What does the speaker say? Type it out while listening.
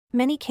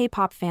Many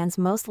K-pop fans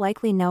most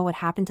likely know what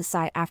happened to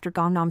Psy after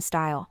Gangnam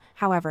Style.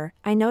 However,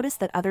 I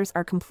noticed that others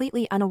are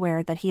completely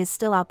unaware that he is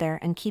still out there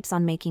and keeps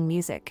on making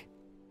music.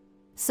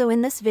 So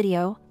in this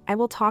video, I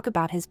will talk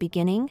about his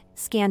beginning,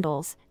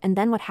 scandals, and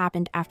then what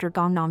happened after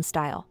Gangnam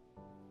Style.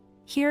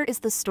 Here is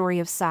the story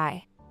of Psy.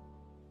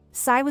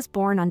 Psy was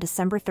born on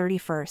December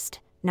 31st,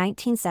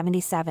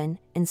 1977,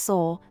 in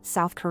Seoul,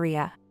 South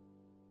Korea.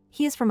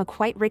 He is from a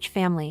quite rich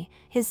family.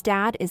 His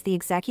dad is the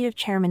executive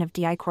chairman of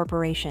DI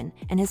Corporation,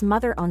 and his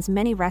mother owns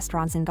many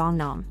restaurants in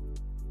Gangnam.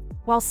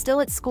 While still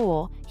at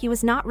school, he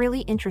was not really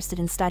interested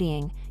in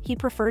studying. He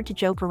preferred to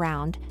joke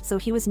around, so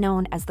he was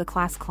known as the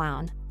class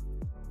clown.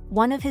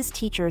 One of his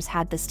teachers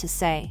had this to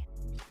say: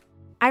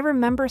 "I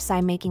remember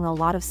Psy making a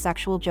lot of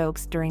sexual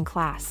jokes during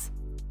class.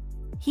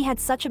 He had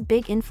such a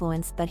big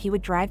influence that he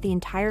would drive the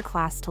entire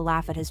class to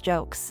laugh at his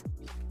jokes.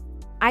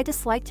 I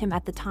disliked him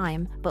at the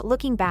time, but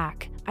looking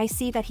back, I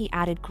see that he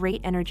added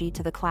great energy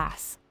to the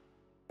class.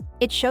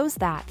 It shows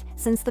that,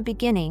 since the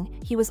beginning,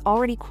 he was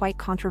already quite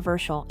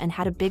controversial and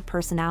had a big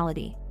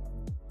personality."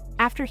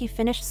 After he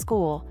finished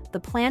school, the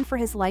plan for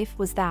his life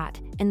was that,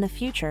 in the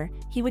future,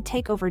 he would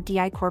take over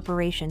DI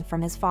Corporation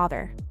from his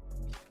father.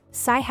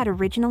 Psy had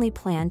originally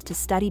planned to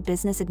study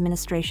business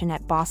administration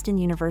at Boston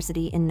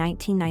University in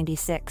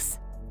 1996.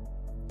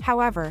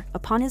 However,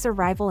 upon his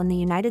arrival in the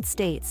United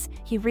States,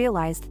 he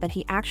realized that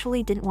he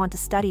actually didn't want to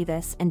study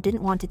this and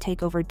didn't want to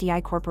take over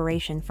DI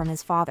Corporation from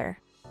his father.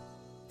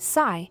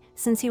 Psy,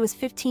 since he was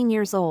 15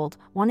 years old,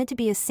 wanted to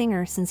be a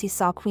singer since he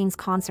saw Queen's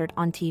concert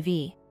on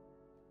TV.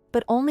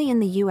 But only in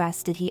the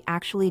US did he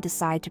actually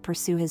decide to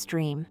pursue his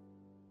dream.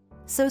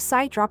 So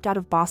Psy dropped out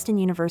of Boston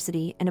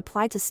University and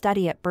applied to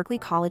study at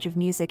Berklee College of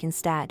Music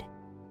instead.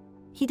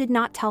 He did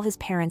not tell his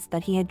parents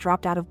that he had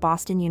dropped out of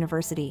Boston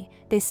University.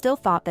 They still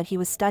thought that he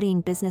was studying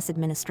business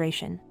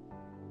administration.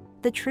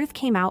 The truth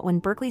came out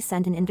when Berklee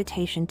sent an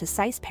invitation to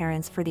Psy's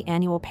parents for the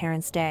annual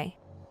Parents' Day.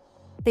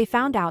 They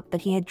found out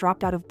that he had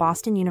dropped out of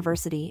Boston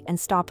University and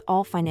stopped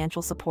all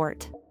financial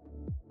support.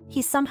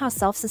 He somehow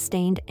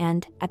self-sustained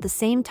and, at the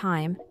same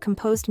time,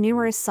 composed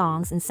numerous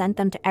songs and sent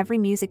them to every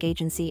music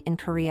agency in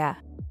Korea,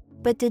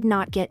 but did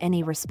not get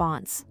any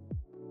response.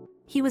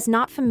 He was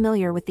not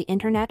familiar with the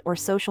internet or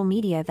social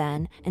media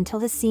then, until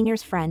his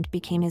senior's friend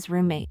became his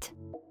roommate.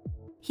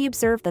 He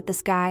observed that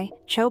this guy,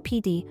 Cho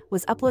PD,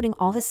 was uploading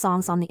all his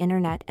songs on the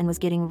internet and was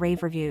getting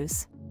rave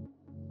reviews.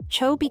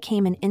 Cho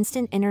became an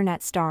instant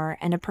internet star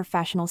and a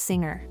professional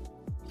singer.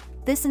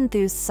 This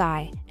enthused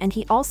Psy, and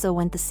he also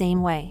went the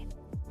same way.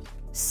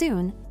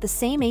 Soon, the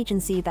same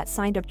agency that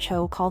signed up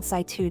Cho called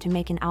Psy too to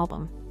make an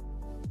album.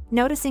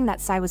 Noticing that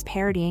Psy was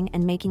parodying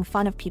and making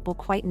fun of people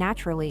quite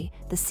naturally,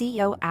 the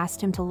CEO asked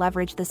him to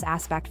leverage this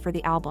aspect for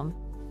the album.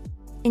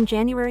 In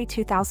January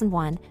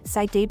 2001,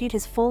 Psy debuted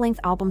his full-length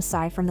album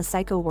Psy from the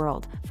Psycho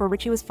World, for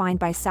which he was fined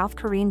by South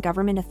Korean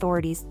government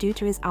authorities due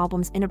to his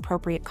album's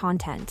inappropriate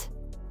content.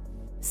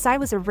 Psy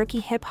was a rookie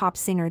hip-hop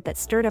singer that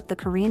stirred up the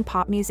Korean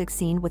pop music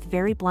scene with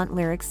very blunt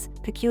lyrics,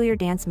 peculiar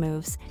dance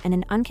moves, and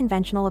an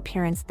unconventional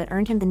appearance that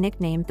earned him the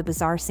nickname the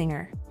Bizarre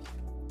Singer.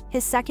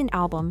 His second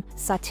album,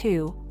 Sa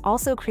 2,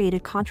 also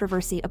created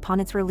controversy upon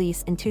its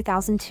release in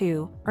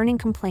 2002, earning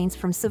complaints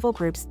from civil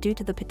groups due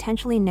to the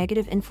potentially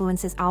negative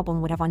influence his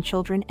album would have on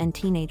children and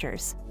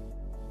teenagers.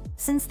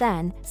 Since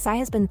then, Psy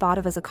has been thought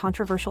of as a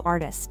controversial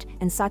artist,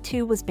 and Sa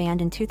 2 was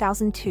banned in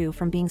 2002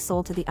 from being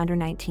sold to the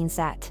under-19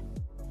 set.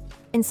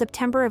 In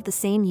September of the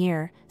same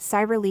year,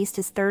 Psy released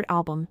his third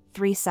album,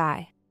 3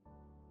 Psy.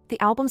 The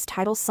album's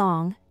title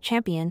song,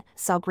 Champion,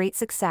 saw great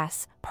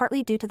success,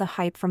 partly due to the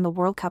hype from the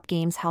World Cup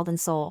games held in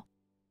Seoul.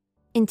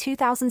 In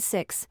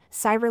 2006,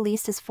 Psy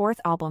released his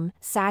fourth album,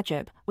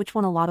 Sajib, which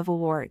won a lot of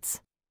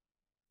awards.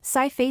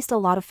 Psy faced a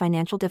lot of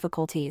financial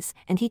difficulties,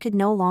 and he could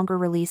no longer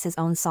release his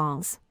own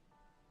songs.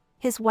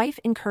 His wife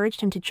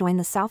encouraged him to join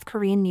the South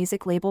Korean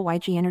music label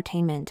YG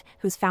Entertainment,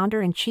 whose founder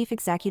and chief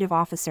executive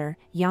officer,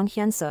 Young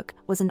Hyun-suk,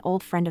 was an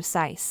old friend of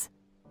Psy's.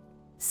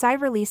 Psy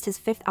released his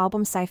fifth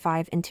album Psy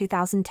 5 in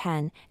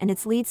 2010, and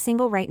its lead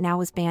single Right Now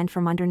was banned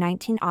from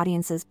under-19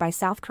 audiences by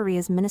South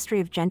Korea's Ministry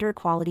of Gender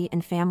Equality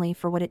and Family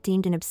for what it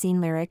deemed an obscene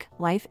lyric,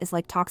 "Life is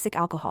like toxic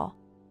alcohol."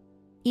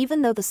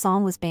 Even though the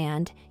song was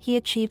banned, he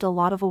achieved a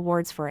lot of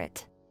awards for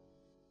it.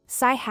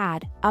 Psy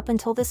had, up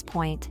until this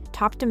point,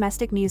 topped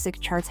domestic music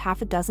charts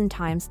half a dozen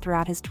times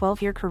throughout his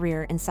 12-year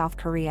career in South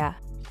Korea.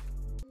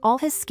 All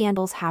his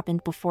scandals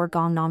happened before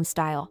Gangnam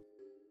Style.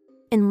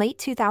 In late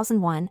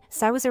 2001,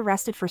 Psy was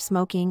arrested for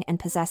smoking and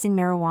possessing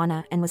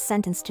marijuana and was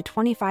sentenced to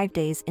 25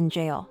 days in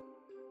jail.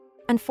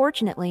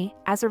 Unfortunately,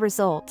 as a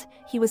result,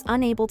 he was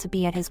unable to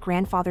be at his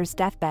grandfather's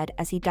deathbed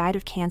as he died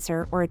of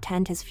cancer or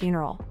attend his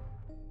funeral.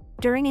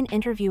 During an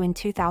interview in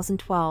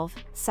 2012,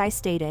 Psy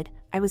stated,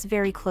 "I was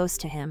very close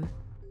to him.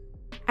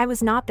 I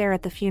was not there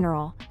at the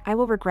funeral. I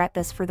will regret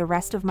this for the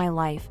rest of my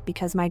life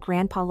because my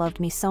grandpa loved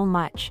me so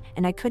much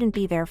and I couldn't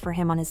be there for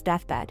him on his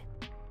deathbed."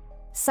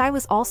 Psy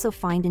was also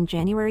fined in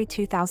January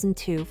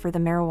 2002 for the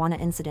marijuana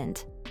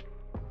incident.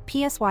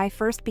 PSY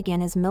first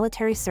began his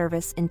military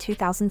service in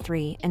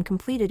 2003 and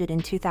completed it in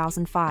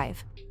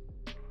 2005.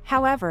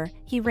 However,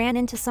 he ran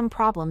into some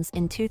problems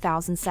in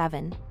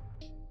 2007.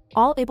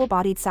 All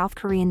able-bodied South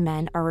Korean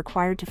men are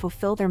required to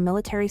fulfill their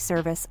military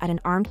service at an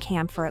armed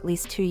camp for at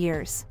least 2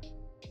 years.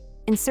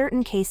 In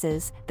certain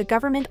cases, the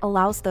government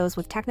allows those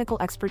with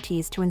technical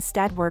expertise to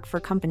instead work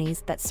for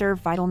companies that serve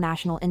vital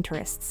national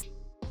interests.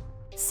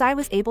 Psy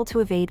was able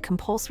to evade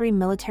compulsory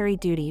military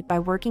duty by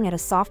working at a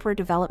software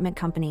development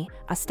company,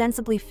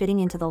 ostensibly fitting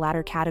into the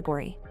latter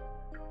category.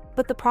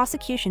 But the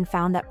prosecution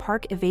found that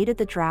Park evaded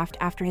the draft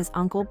after his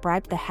uncle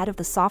bribed the head of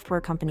the software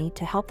company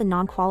to help the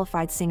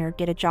non-qualified singer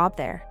get a job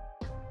there.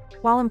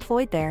 While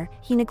employed there,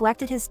 he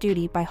neglected his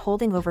duty by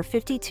holding over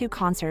 52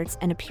 concerts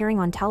and appearing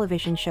on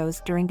television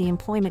shows during the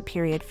employment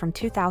period from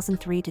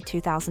 2003 to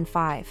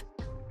 2005.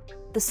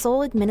 The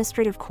Seoul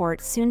Administrative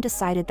Court soon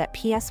decided that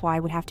PSY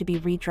would have to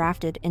be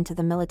redrafted into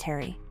the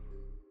military.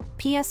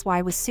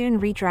 PSY was soon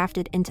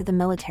redrafted into the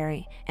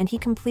military, and he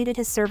completed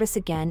his service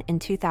again in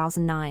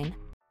 2009.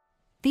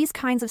 These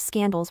kinds of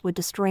scandals would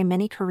destroy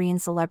many Korean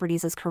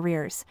celebrities'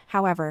 careers.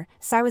 However,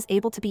 Psy was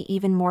able to be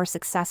even more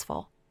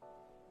successful.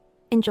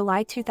 In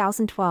July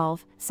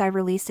 2012, Psy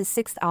released his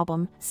 6th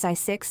album, Psy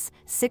 6,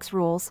 6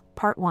 Rules,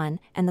 Part 1,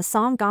 and the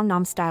song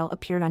Gangnam Style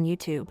appeared on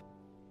YouTube.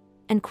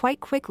 And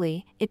quite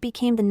quickly, it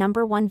became the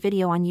 #1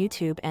 video on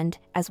YouTube and,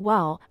 as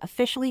well,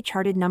 officially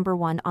charted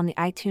 #1 on the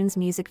iTunes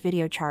music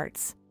video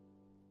charts.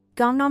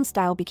 Gangnam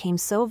Style became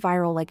so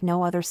viral like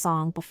no other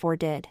song before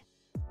did.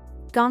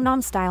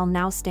 Gangnam Style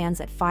now stands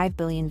at 5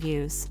 billion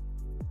views.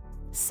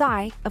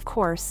 Psy, of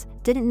course,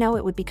 didn't know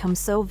it would become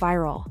so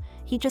viral.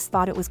 He just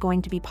thought it was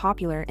going to be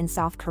popular in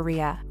South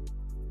Korea.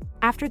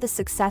 After the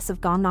success of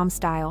Gangnam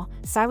Style,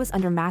 Psy was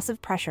under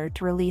massive pressure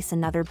to release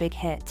another big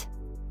hit.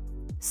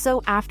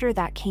 So after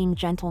that came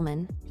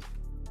Gentleman.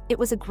 It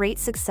was a great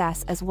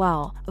success as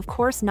well, of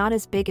course not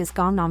as big as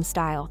Gangnam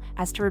Style,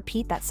 as to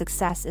repeat that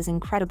success is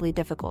incredibly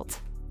difficult.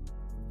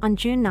 On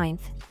June 9,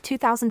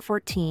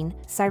 2014,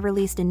 Psy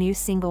released a new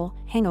single,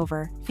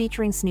 Hangover,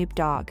 featuring Snoop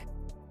Dogg.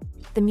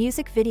 The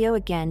music video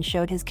again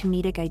showed his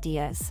comedic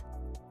ideas.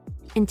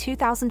 In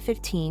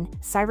 2015,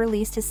 Psy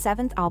released his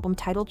 7th album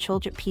titled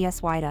Chiljit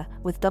PSY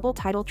with double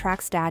title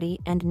tracks Daddy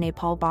and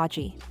Nepal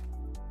Baji.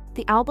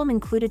 The album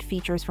included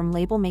features from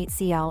label mate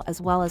CL as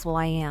well as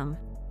will.i.am.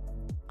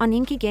 On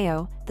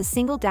Inkigeo, the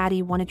single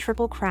Daddy won a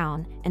Triple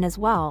Crown, and as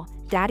well,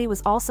 Daddy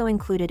was also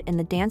included in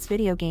the dance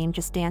video game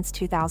Just Dance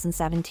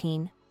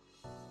 2017.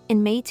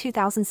 In May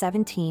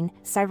 2017,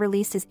 Psy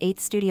released his 8th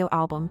studio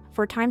album,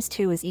 4 ×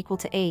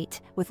 2 =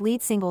 8, with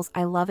lead singles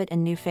I Love It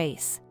and New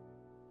Face.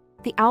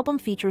 The album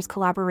features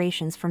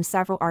collaborations from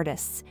several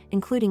artists,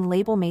 including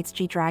label mates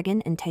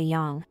G-Dragon and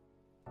Taeyong.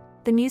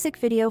 The music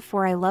video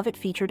for I Love It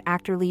featured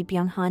actor Lee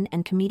Byung-hun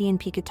and comedian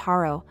Pika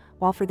Taro,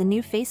 while for the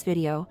New Face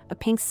video, a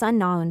Pink Sun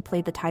Naeun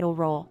played the title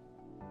role.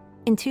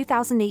 In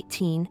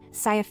 2018,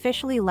 Psy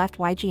officially left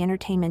YG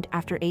Entertainment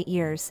after 8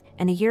 years,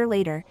 and a year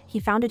later, he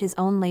founded his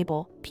own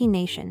label, P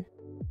Nation.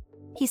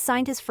 He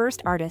signed his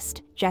first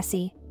artist,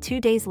 Jessie. 2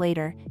 days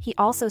later, he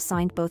also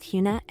signed both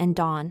Hyuna and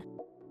Dawn.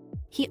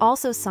 He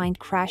also signed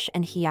Crush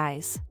and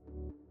He-Eyes.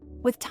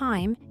 With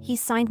time, he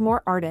signed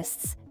more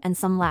artists, and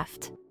some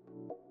left.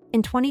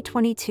 In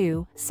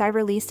 2022, Psy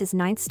released his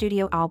 9th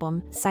studio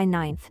album, Psy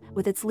 9th,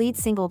 with its lead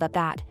single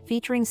That,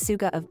 featuring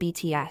Suga of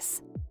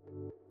BTS.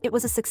 It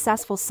was a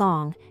successful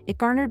song. It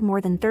garnered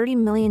more than 30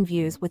 million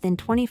views within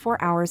 24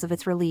 hours of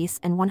its release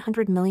and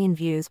 100 million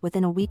views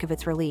within a week of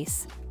its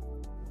release.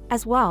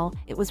 As well,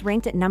 it was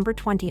ranked at number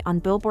 20 on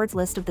Billboard's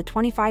list of the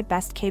 25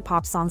 best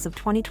K-pop songs of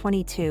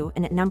 2022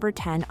 and at number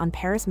 10 on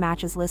Paris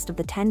Match's list of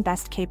the 10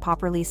 best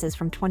K-pop releases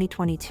from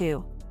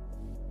 2022.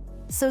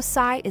 So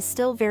Psy is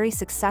still very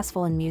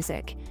successful in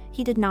music.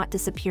 He did not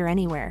disappear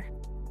anywhere.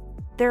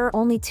 There are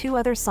only 2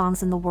 other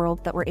songs in the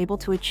world that were able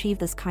to achieve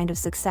this kind of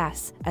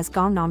success, as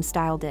Gangnam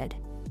Style did.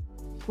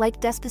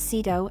 Like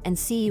Despacito and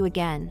See You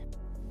Again.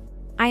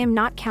 I am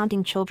not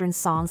counting children's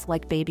songs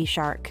like Baby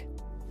Shark.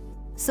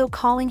 So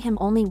calling him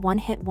only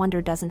one-hit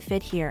wonder doesn't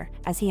fit here,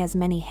 as he has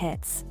many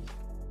hits.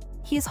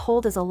 He is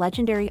hailed as a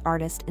legendary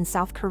artist in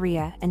South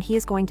Korea, and he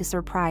is going to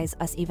surprise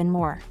us even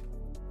more.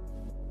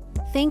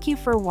 Thank you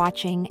for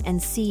watching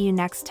and see you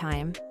next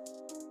time.